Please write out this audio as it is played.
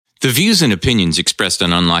The views and opinions expressed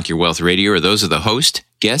on Unlock Your Wealth Radio are those of the host,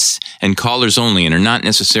 guests, and callers only and are not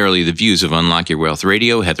necessarily the views of Unlock Your Wealth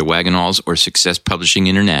Radio, Heather Wagenhals, or Success Publishing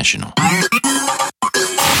International.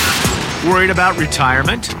 Worried about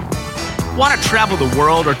retirement? Want to travel the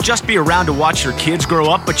world or just be around to watch your kids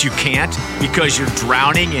grow up, but you can't because you're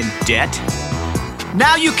drowning in debt?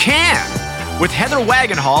 Now you can! With Heather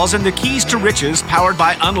Wagenhals and the Keys to Riches powered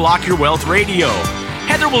by Unlock Your Wealth Radio.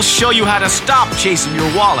 Heather will show you how to stop chasing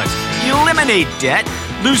your wallet, eliminate debt,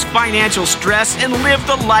 lose financial stress, and live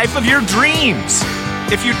the life of your dreams.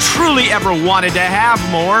 If you truly ever wanted to have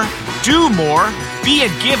more, do more, be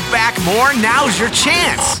and give back more, now's your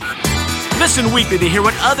chance. Listen weekly to hear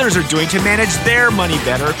what others are doing to manage their money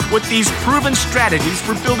better with these proven strategies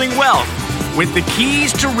for building wealth with the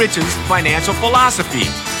Keys to Riches financial philosophy.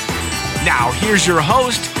 Now, here's your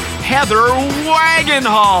host, Heather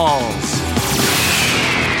Wagenhals.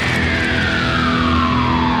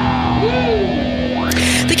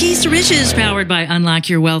 The Keys to Riches, powered by Unlock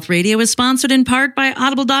Your Wealth Radio, is sponsored in part by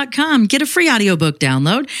Audible.com. Get a free audiobook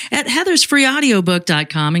download at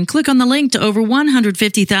heathersfreeaudiobook.com and click on the link to over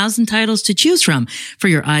 150,000 titles to choose from for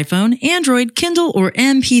your iPhone, Android, Kindle, or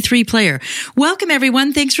MP3 player. Welcome,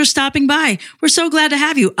 everyone. Thanks for stopping by. We're so glad to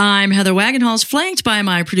have you. I'm Heather Wagenhals, flanked by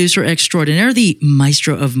my producer extraordinaire, the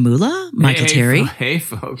maestro of Moolah, Michael Terry. Hey,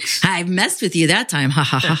 folks. I messed with you that time. Ha,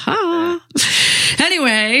 ha, ha, ha.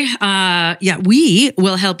 Anyway, we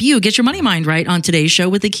will help you get your money mind right on today's show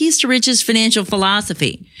with the Keys to Riches financial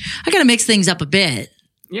philosophy. I got to mix things up a bit.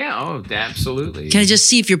 Yeah, absolutely. Can I just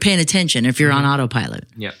see if you're paying attention, if you're on autopilot?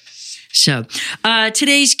 Yep. So,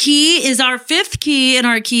 today's key is our fifth key in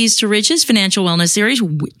our Keys to Riches financial wellness series,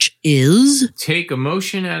 which is... Take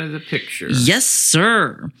emotion out of the picture. Yes,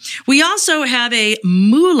 sir. We also have a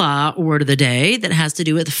moolah word of the day that has to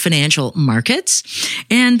do with financial markets.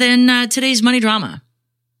 And then today's money drama.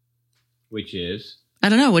 Which is? I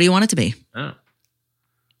don't know. What do you want it to be? Oh,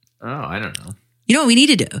 I don't know. You know what we need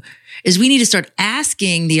to do is we need to start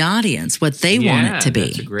asking the audience what they want it to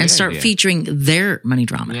be and start featuring their money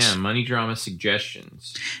dramas. Yeah, money drama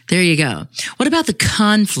suggestions. There you go. What about the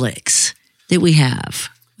conflicts that we have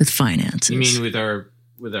with finances? You mean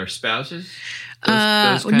with our spouses?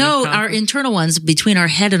 No, our internal ones between our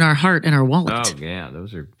head and our heart and our wallet. Oh, yeah,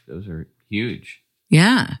 those are huge.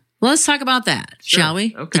 Yeah. Well, let's talk about that, shall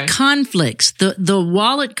we? Okay. The conflicts, the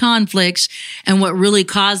wallet conflicts and what really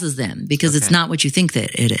causes them, because it's not what you think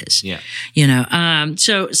that it is. Yeah. You know,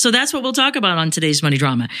 so that's what we'll talk about on today's money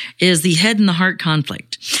drama is the head and the heart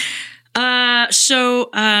conflict. How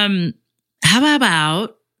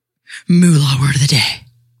about moolah word of the day?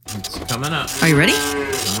 It's coming up. Are you ready?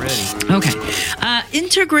 I'm ready. Okay.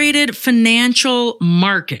 Integrated financial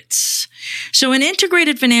markets. So an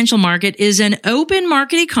integrated financial market is an open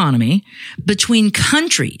market economy between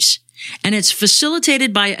countries, and it's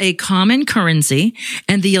facilitated by a common currency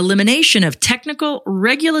and the elimination of technical,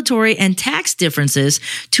 regulatory, and tax differences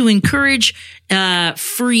to encourage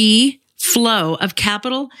free flow of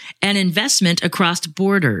capital and investment across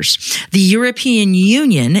borders. The European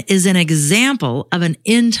Union is an example of an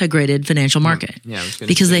integrated financial market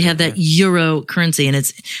because they have that euro currency. And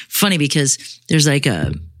it's funny because there's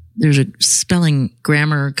a spelling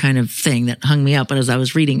grammar kind of thing that hung me up as I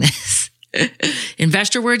was reading this.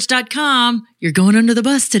 Investorwords.com. You're going under the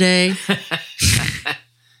bus today.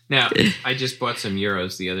 Now, I just bought some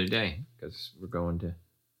euros the other day because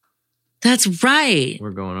That's right.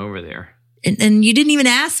 We're going over there. And you didn't even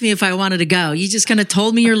ask me if I wanted to go. You just kind of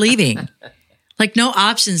told me you're leaving. Like no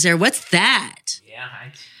options there. What's that? Yeah.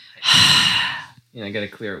 I got to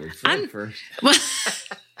clear it with Fred first. Well,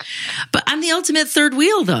 but I'm the ultimate third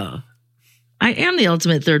wheel, though. I am the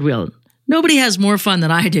ultimate third wheel. Nobody has more fun than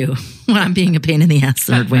I do when I'm being a pain in the ass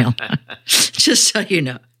third wheel. Just so you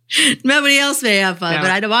know. Nobody else may have fun, but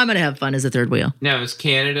I know I'm going to have fun as a third wheel. Now, is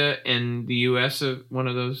Canada and the U.S. one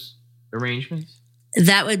of those arrangements?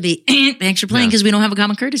 That would be, thanks for playing, because we don't have a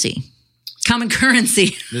common currency. Common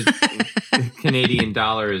currency. The Canadian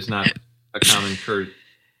dollar is not a common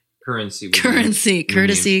currency. Currency.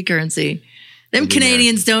 Them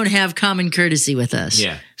Canadians don't have common courtesy with us.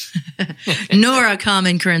 Yeah. Nor a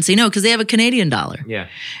common currency. No, because they have a Canadian dollar. Yeah.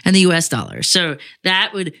 And the US dollar. So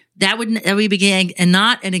that would be and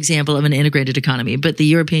not an example of an integrated economy, but the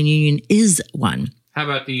European Union is one. How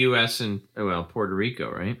about the US and Puerto Rico,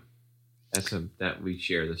 right? That we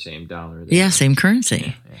share the same dollar. Yeah, same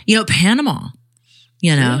currency. Yeah. Panama.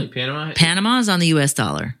 Really? Panama is on the U.S.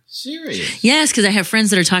 dollar. Serious? Yes, because I have friends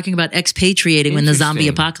that are talking about expatriating when the zombie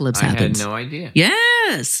apocalypse happens. I had no idea.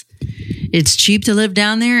 Yes. It's cheap to live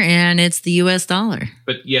down there, and it's the U.S. dollar.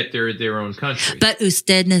 But yet they're their own country. But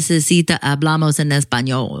usted necesita hablamos en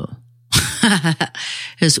español.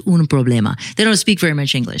 Es un problema. They don't speak very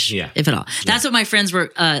much English, if at all. That's what my friends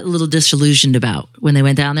were a little disillusioned about when they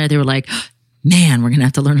went down there. They were like, man, we're going to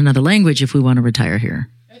have to learn another language if we want to retire here.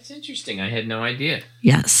 That's interesting. I had no idea.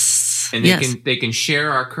 Yes. And they can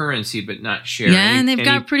share our currency, but not share. And they've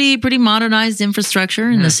got pretty modernized infrastructure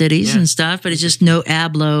in the cities and stuff, but it's just no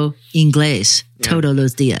hablo inglés. Todo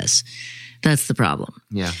los días. That's the problem.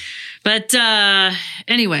 Yeah. But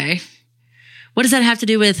anyway, what does that have to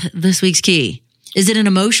do with this week's key? Is it an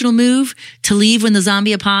emotional move to leave when the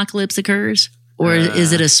zombie apocalypse occurs? Or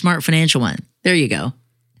is it a smart financial one? There you go.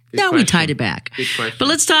 Now we tied it back. Good question. But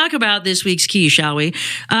let's talk about this week's key, shall we?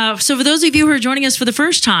 So for those of you who are joining us for the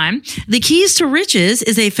first time, the Keys to Riches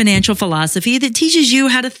is a financial philosophy that teaches you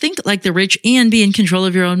how to think like the rich and be in control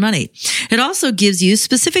of your own money. It also gives you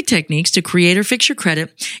specific techniques to create or fix your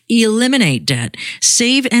credit, eliminate debt,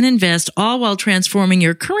 save and invest, all while transforming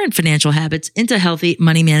your current financial habits into healthy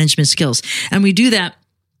money management skills. And we do that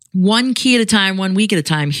one key at a time, 1 week at a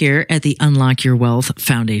time here at the Unlock Your Wealth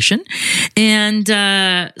Foundation. And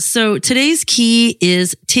so today's key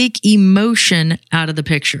is take emotion out of the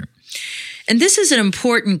picture. And this is an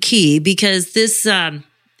important key because this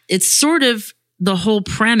it's sort of the whole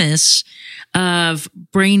premise of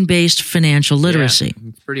brain-based financial literacy. Yeah,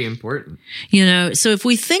 it's pretty important. So if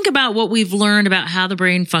we think about what we've learned about how the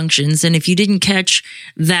brain functions, and if you didn't catch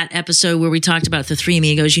that episode where we talked about the three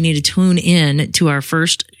amigos, you need to tune in to our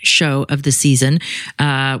first show of the season,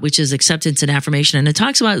 which is Acceptance and Affirmation. And it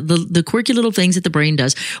talks about the quirky little things that the brain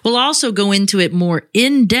does. We'll also go into it more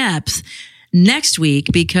in depth next week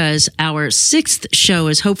because our sixth show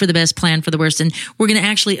is Hope for the Best, Plan for the Worst. And we're going to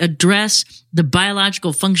actually address the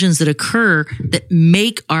biological functions that occur that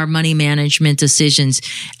make our money management decisions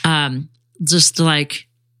just like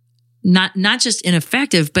not just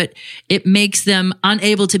ineffective, but it makes them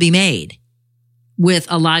unable to be made with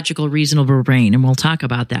a logical, reasonable brain. And we'll talk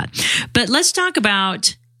about that. But let's talk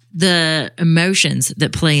about the emotions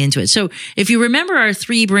that play into it. So if you remember our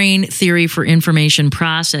three brain theory for information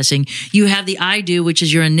processing, you have the I do, which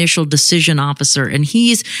is your initial decision officer. And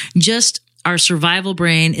he's just our survival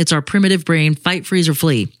brain. It's our primitive brain, fight, freeze, or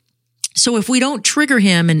flee. So if we don't trigger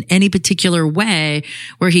him in any particular way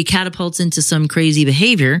where he catapults into some crazy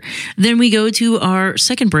behavior, then we go to our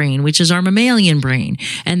second brain, which is our mammalian brain.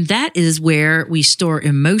 And that is where we store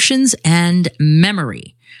emotions and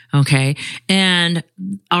memory. Okay. And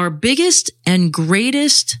our biggest and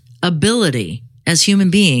greatest ability as human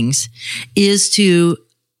beings is to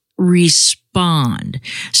respond.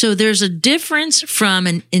 So there's a difference from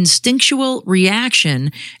an instinctual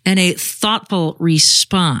reaction and a thoughtful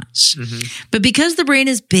response. Mm-hmm. But because the brain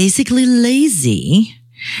is basically lazy,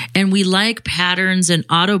 and we like patterns and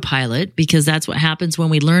autopilot because that's what happens when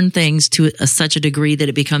we learn things to such a degree that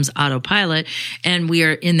it becomes autopilot. And we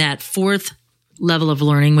are in that fourth level of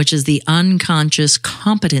learning, which is the unconscious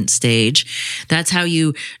competent stage. That's how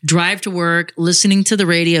you drive to work, listening to the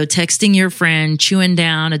radio, texting your friend, chewing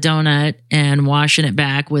down a donut and washing it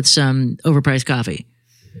back with some overpriced coffee.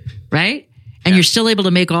 Right? And you're still able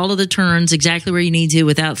to make all of the turns exactly where you need to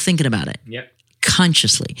without thinking about it. Yep.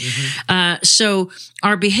 Consciously. Mm-hmm. So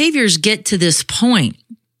our behaviors get to this point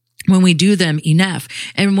when we do them enough.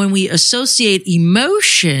 And when we associate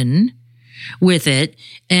emotion with it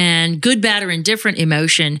and good, bad, or indifferent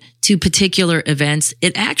emotion to particular events,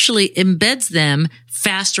 it actually embeds them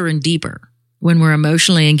faster and deeper when we're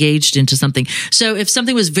emotionally engaged into something. So if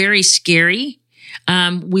something was very scary,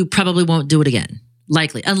 we probably won't do it again,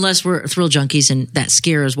 likely, unless we're thrill junkies and that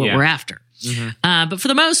scare is what we're after. Mm-hmm. But for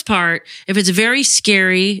the most part, if it's very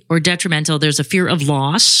scary or detrimental, there's a fear of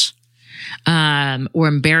loss or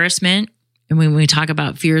embarrassment. And when we talk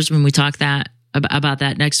about fears, when we talk about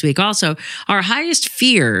that next week. Also, our highest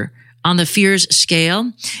fear on the fears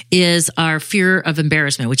scale is our fear of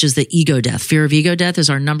embarrassment, which is the ego death. Fear of ego death is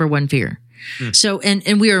our number one fear. So,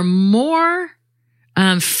 and we are more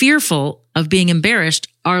fearful of being embarrassed.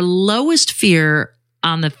 Our lowest fear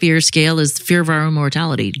on the fear scale is the fear of our own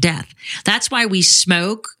mortality, death. That's why we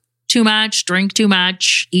smoke too much, drink too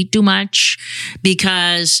much, eat too much,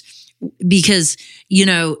 because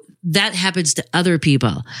that happens to other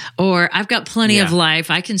people. Or I've got plenty of life.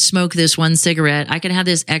 I can smoke this one cigarette. I can have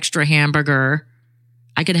this extra hamburger.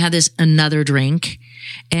 I can have this another drink,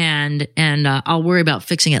 and I'll worry about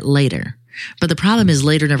fixing it later. But the problem is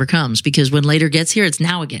later never comes, because when later gets here, it's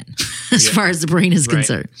now again, as far as the brain is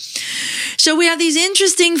concerned. So we have these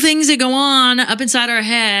interesting things that go on up inside our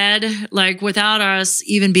head, like without us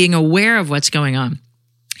even being aware of what's going on.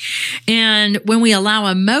 And when we allow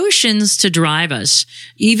emotions to drive us,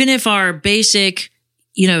 even if our basic,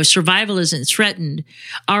 survival isn't threatened,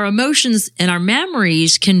 our emotions and our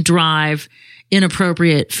memories can drive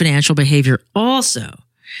inappropriate financial behavior also,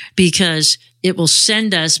 because it will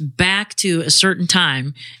send us back to a certain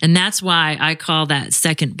time. And that's why I call that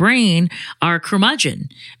second brain our curmudgeon,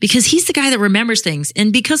 because he's the guy that remembers things.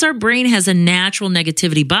 And because our brain has a natural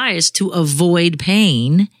negativity bias to avoid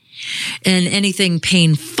pain and anything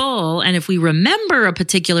painful. And if we remember a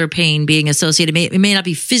particular pain being associated, it may not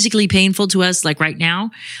be physically painful to us, like right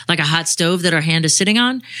now, like a hot stove that our hand is sitting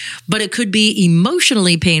on, but it could be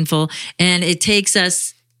emotionally painful. And it takes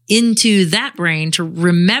us into that brain to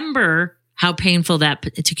remember how painful that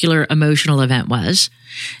particular emotional event was.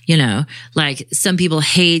 Like some people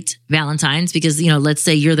hate Valentine's because, let's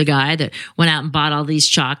say you're the guy that went out and bought all these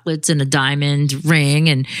chocolates and a diamond ring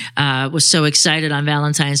and was so excited on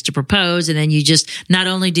Valentine's to propose. And then you just, not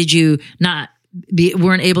only did you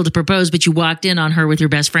weren't able to propose, but you walked in on her with your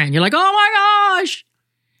best friend. You're like, oh my gosh.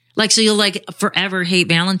 So you'll forever hate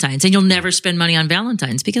Valentine's, and you'll never spend money on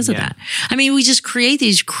Valentine's because of that. I mean, we just create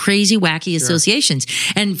these crazy, wacky associations,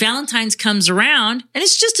 and Valentine's comes around and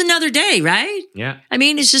it's just another day, right? Yeah. I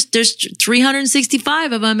mean, it's just, there's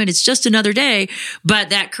 365 of them and it's just another day.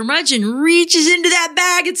 But that curmudgeon reaches into that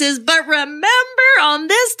bag and says, but remember on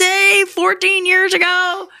this day, 14 years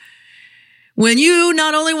ago, when you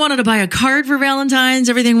not only wanted to buy a card for Valentine's,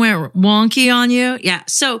 everything went wonky on you. Yeah.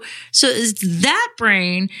 So it's that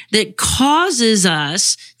brain that causes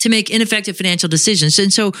us to make ineffective financial decisions.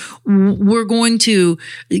 And so we're going to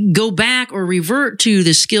go back or revert to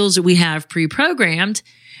the skills that we have pre-programmed,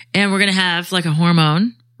 and we're going to have like a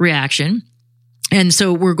hormone reaction. And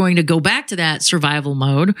so we're going to go back to that survival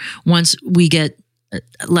mode once we get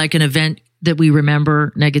like an event that we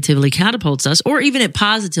remember negatively catapults us, or even it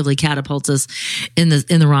positively catapults us in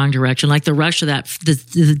the wrong direction. Like the rush of that,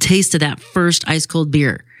 the taste of that first ice cold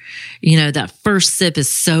beer. That first sip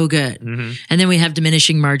is so good. Mm-hmm. And then we have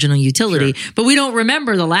diminishing marginal utility, but we don't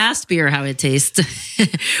remember the last beer, how it tastes.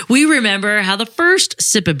 We remember how the first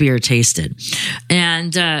sip of beer tasted.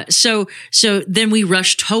 And, so then we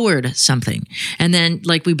rush toward something, and then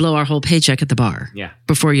like we blow our whole paycheck at the bar. Yeah.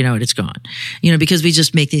 Before you know it, it's gone, because we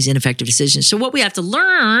just make these ineffective decisions. So what we have to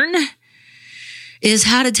learn is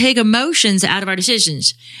how to take emotions out of our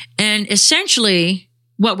decisions. And essentially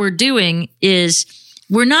what we're doing is,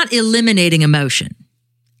 we're not eliminating emotion.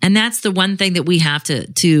 And that's the one thing that we have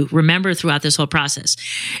to remember throughout this whole process.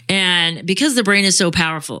 And because the brain is so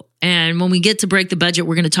powerful, and when we get to break the budget,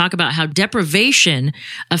 we're going to talk about how deprivation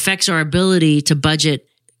affects our ability to budget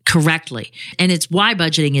correctly. And it's why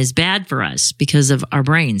budgeting is bad for us, because of our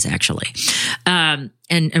brains, actually.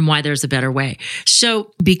 And why there's a better way.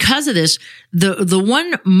 So because of this, the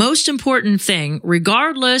one most important thing,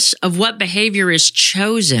 regardless of what behavior is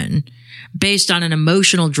chosen, based on an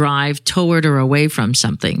emotional drive toward or away from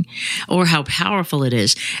something, or how powerful it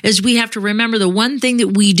is we have to remember the one thing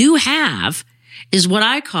that we do have is what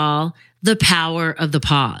I call the power of the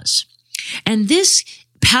pause. And this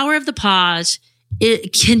power of the pause,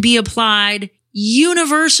 it can be applied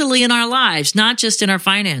universally in our lives, not just in our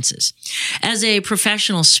finances. As a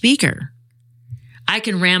professional speaker, I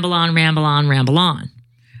can ramble on.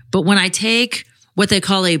 But when I take what they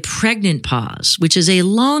call a pregnant pause, which is a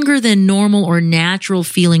longer than normal or natural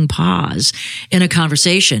feeling pause in a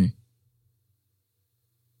conversation.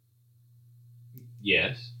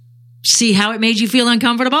 Yes. See how it made you feel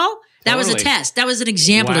uncomfortable? That was a test. That was an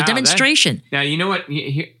example, a demonstration. Now, you know what?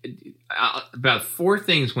 About 4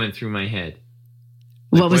 things went through my head.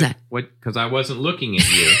 Like, what was that? Because I wasn't looking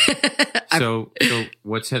at you. So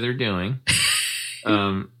what's Heather doing?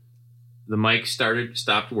 The mic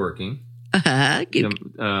stopped working.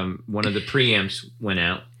 One of the preamps went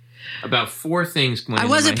out. About 4 things went. I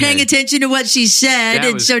wasn't paying attention to what she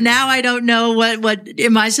said, so now I don't know what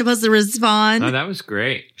am I supposed to respond? No, that was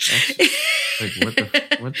great. Like,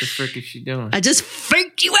 what the frick is she doing? I just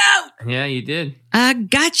freaked you out. Yeah, you did. I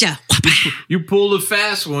gotcha. You pulled a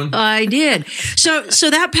fast one. I did. So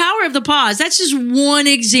that power of the pause, that's just one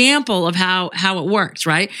example of how it works,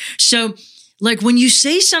 right? So like when you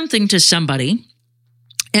say something to somebody,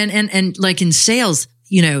 and like in sales,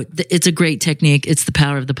 it's a great technique. It's the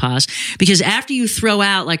power of the pause, because after you throw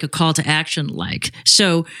out like a call to action, like,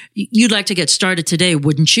 so you'd like to get started today,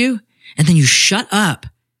 wouldn't you? And then you shut up.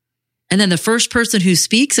 And then the first person who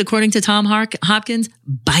speaks, according to Tom Hopkins,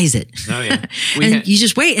 buys it. Oh yeah. You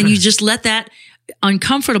just wait and you just let that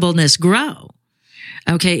uncomfortableness grow.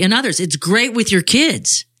 Okay. In others, it's great with your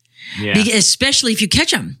kids, especially if you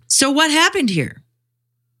catch them. So what happened here?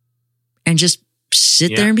 And just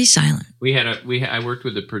sit there and be silent. I worked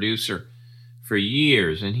with a producer for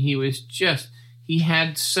years, and he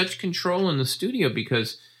had such control in the studio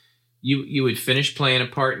because you would finish playing a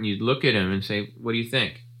part and you'd look at him and say, "What do you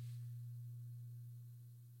think?"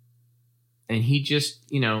 And he just,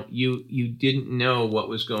 you didn't know what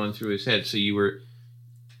was going through his head, so you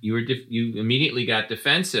immediately got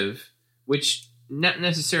defensive, which not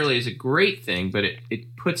necessarily is a great thing, but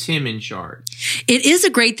it puts him in charge. It is a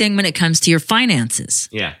great thing when it comes to your finances.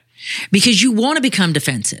 Yeah. Because you want to become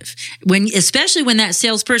defensive, especially when that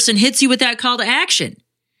salesperson hits you with that call to action.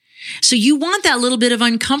 So you want that little bit of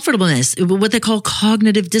uncomfortableness, what they call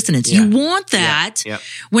cognitive dissonance. Yeah. You want that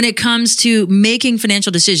when it comes to making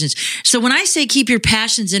financial decisions. So when I say keep your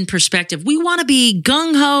passions in perspective, we want to be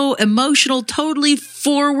gung-ho, emotional, totally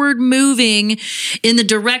forward moving in the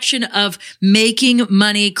direction of making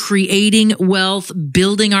money, creating wealth,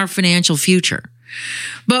 building our financial future.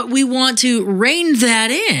 But we want to rein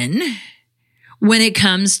that in when it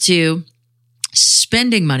comes to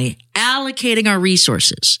spending money, allocating our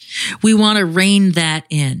resources. We want to rein that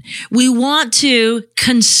in. We want to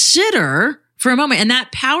consider for a moment, and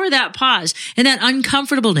that power, that pause, and that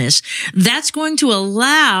uncomfortableness, that's going to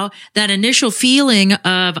allow that initial feeling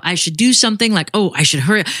of I should do something like, oh, I should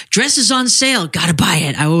hurry. Dress is on sale. Got to buy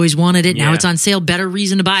it. I always wanted it. Now it's on sale. Better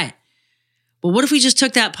reason to buy it. But what if we just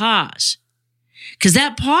took that pause? Because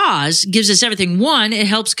that pause gives us everything. One, it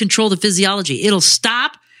helps control the physiology. It'll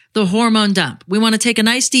stop the hormone dump. We want to take a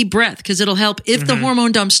nice deep breath because it'll help. If the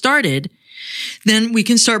hormone dump started, then we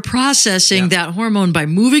can start processing that hormone by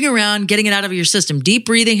moving around, getting it out of your system. Deep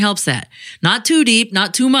breathing helps that. Not too deep,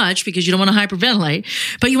 not too much because you don't want to hyperventilate,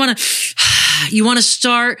 but you want to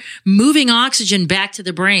start moving oxygen back to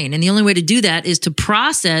the brain. And the only way to do that is to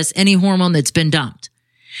process any hormone that's been dumped.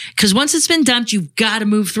 Because once it's been dumped, you've got to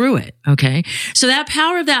move through it. Okay. So that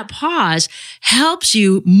power of that pause helps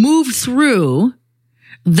you move through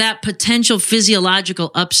that potential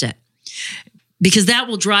physiological upset, because that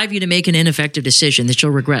will drive you to make an ineffective decision that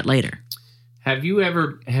you'll regret later. Have you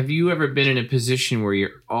ever been in a position where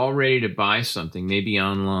you're all ready to buy something, maybe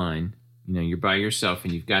online? You're by yourself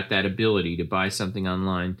and you've got that ability to buy something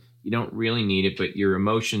online. You don't really need it, but your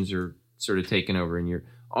emotions are sort of taken over and you're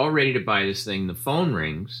all ready to buy this thing. The phone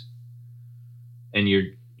rings and you're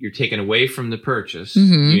taken away from the purchase.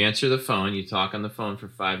 Mm-hmm. You answer the phone, you talk on the phone for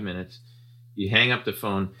 5 minutes. You hang up the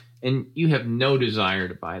phone, and you have no desire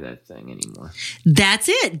to buy that thing anymore. That's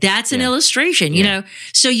it. That's an illustration, you know.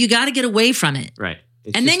 So you got to get away from it. Right.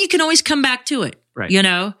 Then you can always come back to it. Right.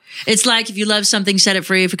 It's like if you love something, set it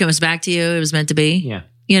free. If it comes back to you, it was meant to be.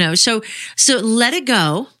 Yeah. So let it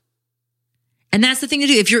go. And that's the thing to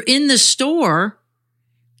do. If you're in the store,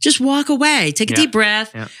 just walk away. Take a deep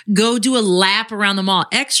breath. Yeah. Go do a lap around the mall.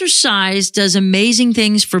 Exercise does amazing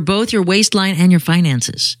things for both your waistline and your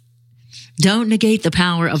finances. Don't negate the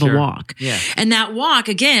power of a walk. Yeah. And that walk,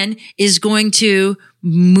 again, is going to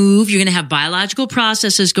move. You're going to have biological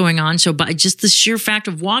processes going on. So by just the sheer fact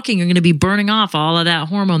of walking, you're going to be burning off all of that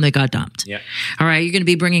hormone that got dumped. Yeah. All right. You're going to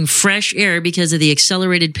be bringing fresh air because of the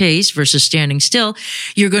accelerated pace versus standing still.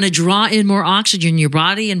 You're going to draw in more oxygen. Your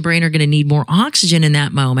body and brain are going to need more oxygen in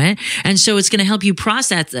that moment. And so it's going to help you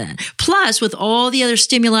process that. Plus, with all the other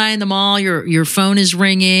stimuli in the mall, your phone is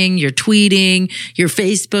ringing, you're tweeting, you're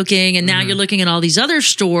Facebooking, and now you're looking at all these other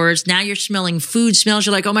stores. Now you're smelling food smells.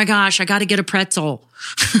 You're like, oh my gosh, I got to get a pretzel.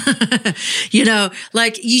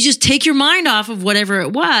 Like you just take your mind off of whatever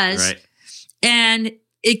it was. Right. And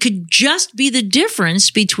it could just be the difference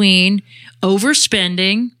between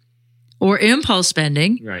overspending or impulse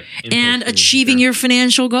spending and achieving your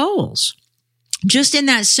financial goals. Just in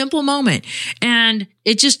that simple moment. And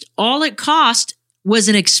all it cost was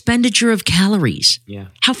an expenditure of calories. Yeah.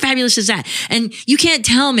 How fabulous is that? And you can't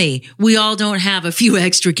tell me we all don't have a few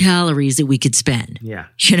extra calories that we could spend. Yeah.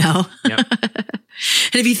 Yep.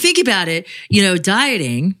 And if you think about it,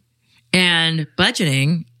 dieting and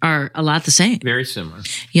budgeting are a lot the same. Very similar.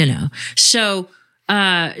 So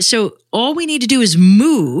all we need to do is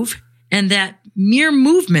move, and that mere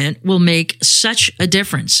movement will make such a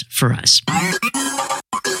difference for us.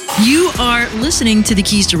 You are listening to The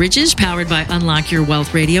Keys to Riches, powered by Unlock Your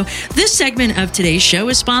Wealth Radio. This segment of today's show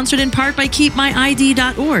is sponsored in part by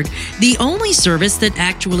KeepMyID.org, the only service that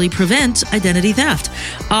actually prevents identity theft.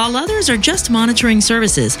 All others are just monitoring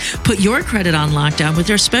services. Put your credit on lockdown with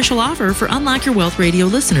their special offer for Unlock Your Wealth Radio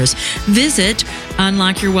listeners. Visit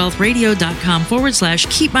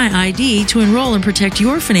unlockyourwealthradio.com/KeepMyID to enroll and protect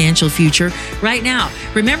your financial future right now.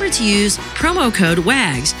 Remember to use promo code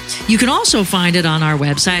WAGS. You can also find it on our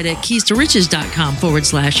website at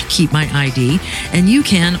keystoriches.com/keepmyid. And you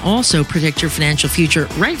can also predict your financial future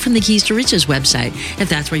right from the Keys to Riches website, if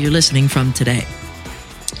that's where you're listening from today.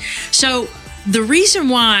 So the reason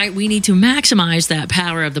why we need to maximize that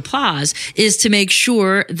power of the pause is to make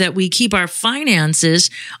sure that we keep our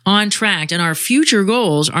finances on track and our future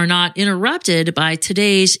goals are not interrupted by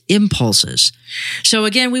today's impulses. So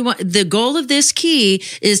again, the goal of this key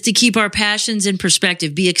is to keep our passions in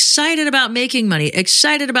perspective, be excited about making money,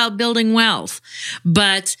 excited about building wealth,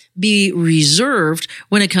 but be reserved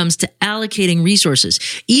when it comes to allocating resources.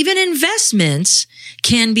 Even investments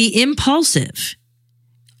can be impulsive,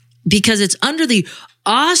 because it's under the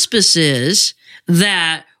auspices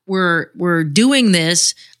that we're doing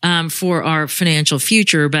this for our financial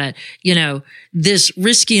future. But, this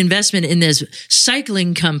risky investment in this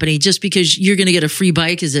cycling company, just because you're going to get a free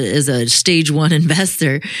bike as a stage one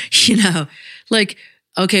investor,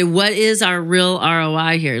 okay, what is our real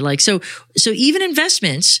ROI here? So even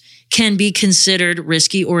investments can be considered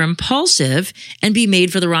risky or impulsive and be made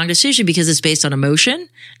for the wrong decision because it's based on emotion,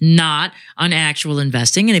 not on actual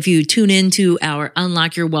investing. And if you tune into our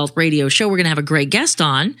Unlock Your Wealth radio show, we're going to have a great guest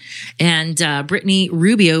on. And Brittany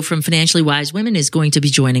Rubio from Financially Wise Women is going to be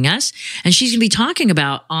joining us. And she's going to be talking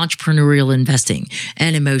about entrepreneurial investing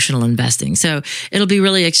and emotional investing. So it'll be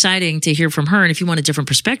really exciting to hear from her. And if you want a different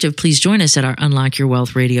perspective, please join us at our Unlock Your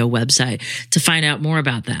Wealth radio website to find out more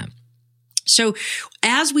about that. So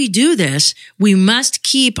as we do this, we must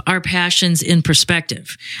keep our passions in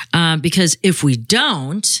perspective, because if we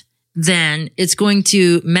don't, then it's going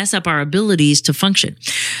to mess up our abilities to function.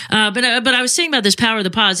 But I was saying about this power of the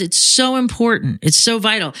pause. It's so important. It's so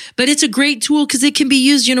vital, but it's a great tool because it can be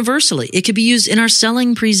used universally. It can be used in our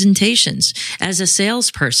selling presentations as a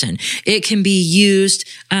salesperson. It can be used,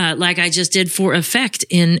 like I just did, for effect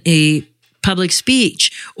in a public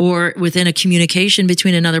speech or within a communication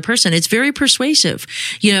between another person. It's very persuasive,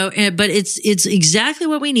 but it's exactly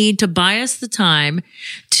what we need to buy us the time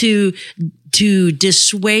to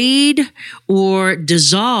dissuade or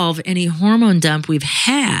dissolve any hormone dump we've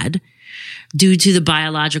had due to the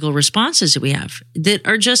biological responses that we have that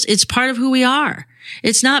are it's part of who we are.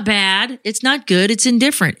 It's not bad. It's not good. It's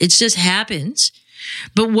indifferent. It just happens.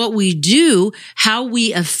 But what we do, how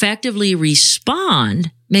we effectively respond,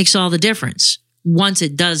 makes all the difference once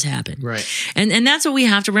it does happen. Right. And that's what we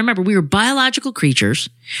have to remember. We are biological creatures,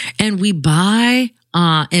 and we buy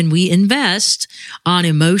and we invest on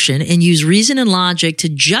emotion and use reason and logic to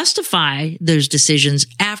justify those decisions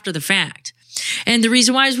after the fact. And the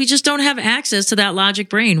reason why is we just don't have access to that logic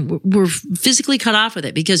brain. We're physically cut off with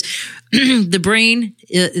it because the brain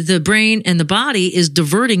and the body is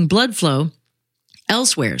diverting blood flow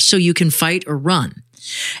elsewhere so you can fight or run.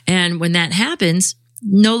 And when that happens,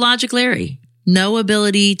 no logic, Larry, no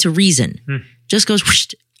ability to reason, just goes whoosh,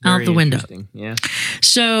 out the window. Yeah.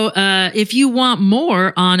 So if you want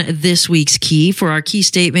more on this week's key for our key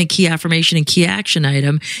statement, key affirmation, and key action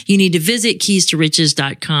item, you need to visit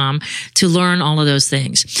keystoriches.com to learn all of those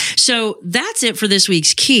things. So that's it for this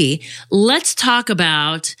week's key. Let's talk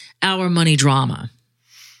about our money drama.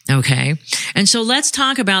 Okay. And so let's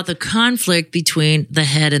talk about the conflict between the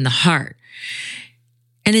head and the heart.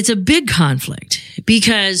 And it's a big conflict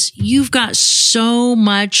because you've got so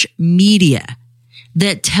much media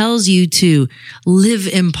that tells you to live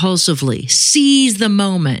impulsively, seize the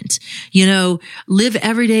moment, live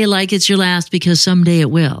every day like it's your last because someday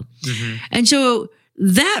it will. Mm-hmm. And so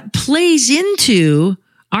that plays into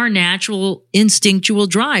our natural instinctual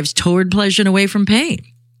drives toward pleasure and away from pain.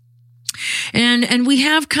 And we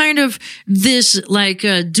have kind of this like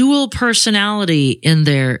a dual personality in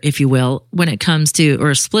there, if you will, when it comes to,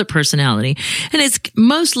 or a split personality. And it's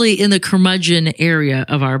mostly in the curmudgeon area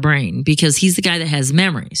of our brain because he's the guy that has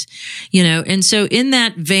memories, and so in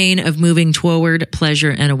that vein of moving toward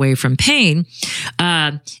pleasure and away from pain,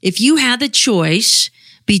 if you had the choice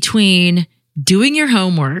between doing your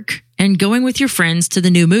homework and going with your friends to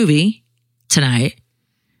the new movie tonight,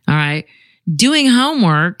 all right, doing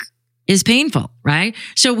homework is painful, right?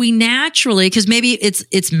 So we naturally, because maybe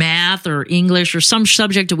it's math or English or some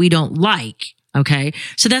subject that we don't like, okay?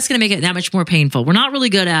 So that's going to make it that much more painful. We're not really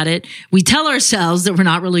good at it. We tell ourselves that we're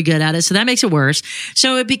not really good at it, so that makes it worse.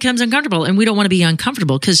 So it becomes uncomfortable, and we don't want to be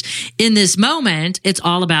uncomfortable because in this moment, it's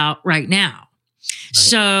all about right now.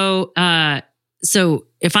 Right. So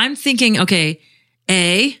if I'm thinking, okay,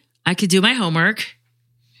 A, I could do my homework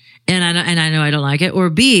and I know I don't like it. Or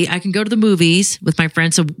B, I can go to the movies with my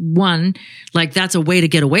friends. So one, like that's a way to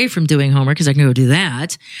get away from doing homework because I can go do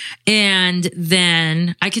that. And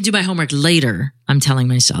then I can do my homework later. I'm telling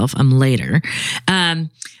myself I'm later.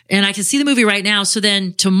 And I can see the movie right now. So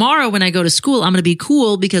then tomorrow when I go to school, I'm going to be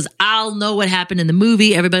cool because I'll know what happened in the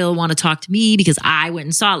movie. Everybody will want to talk to me because I went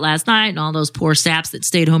and saw it last night, and all those poor saps that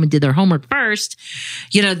stayed home and did their homework first,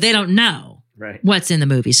 they don't know what's in the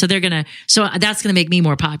movie. So so that's going to make me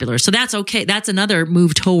more popular. So that's okay. That's another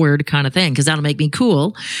move toward kind of thing because that'll make me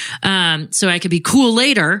cool. So I could be cool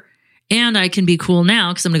later. And I can be cool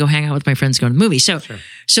now because I'm going to go hang out with my friends going to the movie.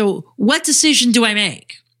 So what decision do I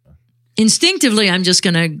make? Instinctively, I'm just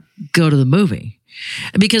going to go to the movie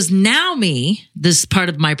because now this part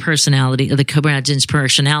of my personality, the Cobrandin's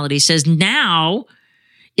personality says now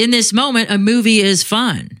in this moment, a movie is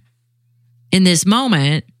fun. In this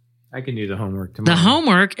moment, I can do the homework tomorrow. The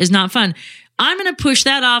homework is not fun. I'm going to push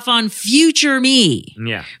that off on future me.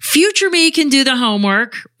 Yeah. Future me can do the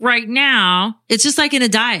homework right now. It's just like in a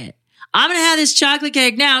diet. I'm going to have this chocolate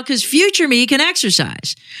cake now because future me can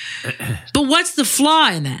exercise. But what's the flaw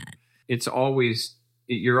in that?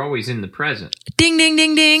 You're always in the present. Ding, ding,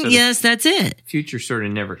 ding, ding. So yes, that's it. Future sort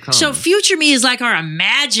of never comes. So future me is like our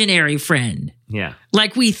imaginary friend. Yeah.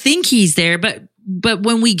 Like we think he's there, but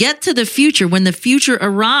when we get to the future, when the future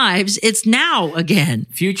arrives, it's now again.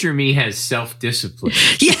 Future me has self-discipline.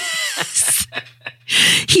 Yes.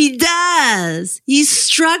 He does. He's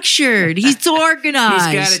structured. He's organized.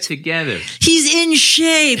 He's got it together. He's in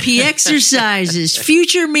shape. He exercises.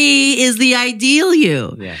 Future me is the ideal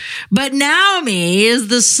you. Yeah. But now me is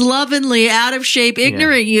the slovenly, out of shape,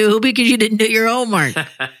 ignorant you because you didn't do your homework.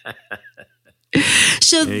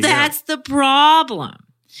 So that's the problem.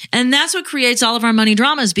 And that's what creates all of our money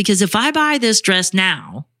dramas because if I buy this dress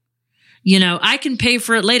now, I can pay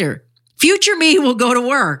for it later. Future me will go to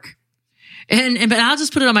work. But I'll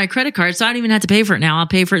just put it on my credit card, so I don't even have to pay for it now. I'll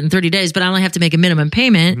pay for it in 30 days, but I only have to make a minimum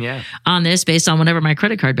payment on this based on whatever my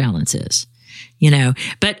credit card balance is.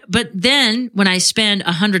 But then when I spend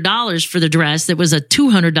 $100 for the dress that was a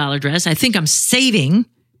 $200 dress, I think I'm saving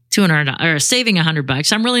 $200 or saving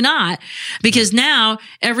 $100. I'm really not because now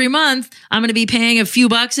every month I'm going to be paying a few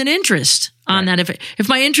bucks in interest on that. If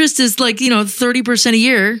my interest is like 30% a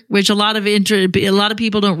year, which a lot of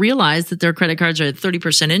people don't realize that their credit cards are at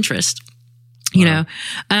 30% interest. You're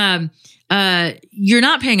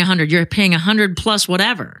not paying 100, you're paying 100 plus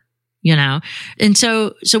whatever, And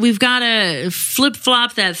so we've got to flip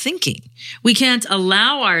flop that thinking. We can't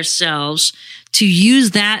allow ourselves to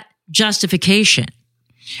use that justification.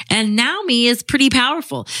 And now me is pretty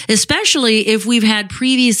powerful, especially if we've had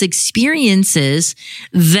previous experiences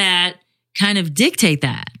that kind of dictate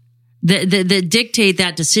that dictate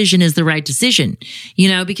that decision is the right decision,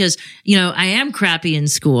 because, I am crappy in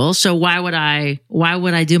school. So why would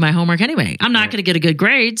I do my homework anyway? I'm not going to get a good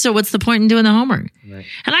grade. So what's the point in doing the homework? Right.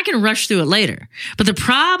 And I can rush through it later. But the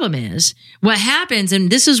problem is what happens, and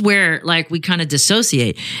this is where we kind of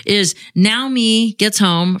dissociate, is now me gets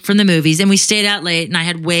home from the movies and we stayed out late and I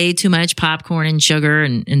had way too much popcorn and sugar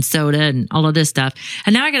and soda and all of this stuff.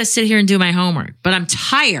 And now I got to sit here and do my homework, but I'm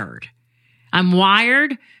tired. I'm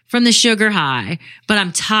wired from the sugar high, but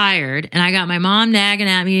I'm tired and I got my mom nagging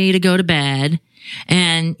at me to go to bed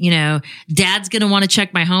and, dad's going to want to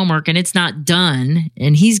check my homework and it's not done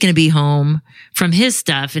and he's going to be home from his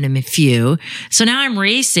stuff in a few. So now I'm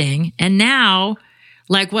racing and now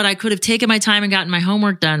what I could have taken my time and gotten my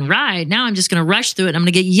homework done right. Now I'm just going to rush through it and I'm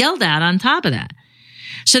going to get yelled at on top of that.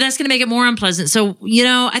 So that's going to make it more unpleasant. So,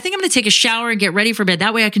 I think I'm going to take a shower and get ready for bed.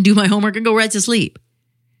 That way I can do my homework and go right to sleep.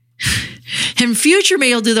 And future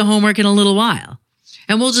me will do the homework in a little while.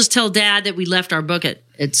 And we'll just tell dad that we left our book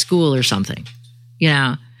at school or something,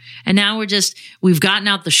 And now we've gotten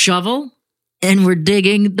out the shovel and we're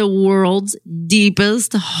digging the world's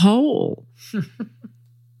deepest hole.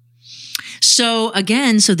 So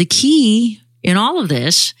the key in all of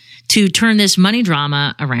this to turn this money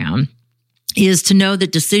drama around is to know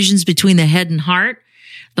that decisions between the head and heart,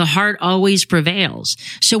 the heart always prevails.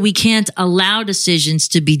 So we can't allow decisions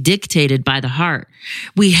to be dictated by the heart.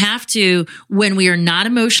 We have to, when we are not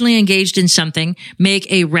emotionally engaged in something, make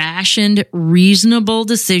a rationed, reasonable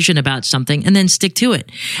decision about something and then stick to it.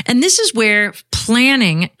 And this is where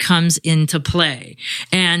planning comes into play.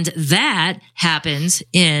 And that happens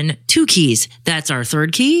in 2 keys. That's our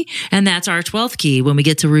 3rd key and that's our 12th key when we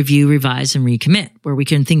get to review, revise, and recommit, where we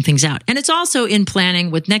can think things out. And it's also in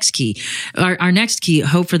planning with next key. Our next key,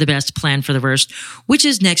 hope for the best, plan for the worst, which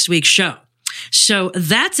is next week's show. So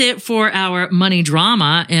that's it for our money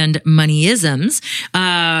drama and moneyisms,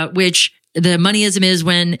 which the moneyism is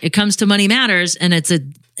when it comes to money matters and it's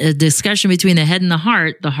a discussion between the head and the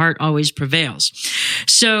heart always prevails.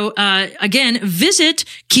 So, again, visit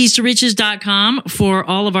keystoriches.com for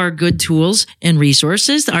all of our good tools and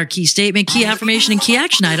resources, our key statement, key affirmation, and key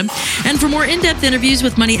action item. And for more in-depth interviews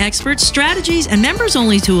with money experts, strategies, and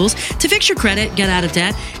members-only tools to fix your credit, get out of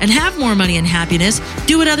debt, and have more money and happiness,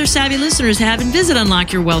 do what other savvy listeners have and visit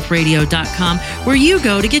unlockyourwealthradio.com, where you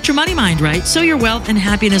go to get your money mind right so your wealth and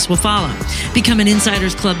happiness will follow. Become an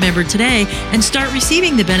Insiders Club member today and start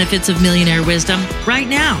receiving the benefits of millionaire wisdom right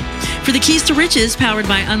now. For the Keys to Riches, powered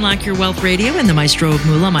by Unlock Your Wealth Radio and the Maestro of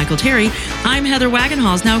Moolah, Michael Terry, I'm Heather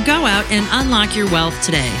Wagenhals. Now go out and unlock your wealth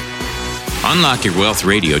today.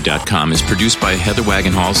 UnlockYourWealthRadio.com is produced by Heather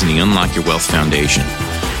Wagenhals and the Unlock Your Wealth Foundation.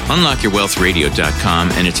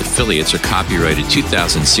 UnlockYourWealthRadio.com and its affiliates are copyrighted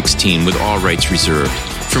 2016 with all rights reserved.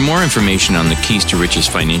 For more information on the Keys to Riches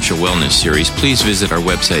Financial Wellness Series, please visit our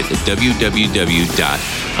website at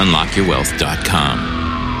www.unlockyourwealth.com.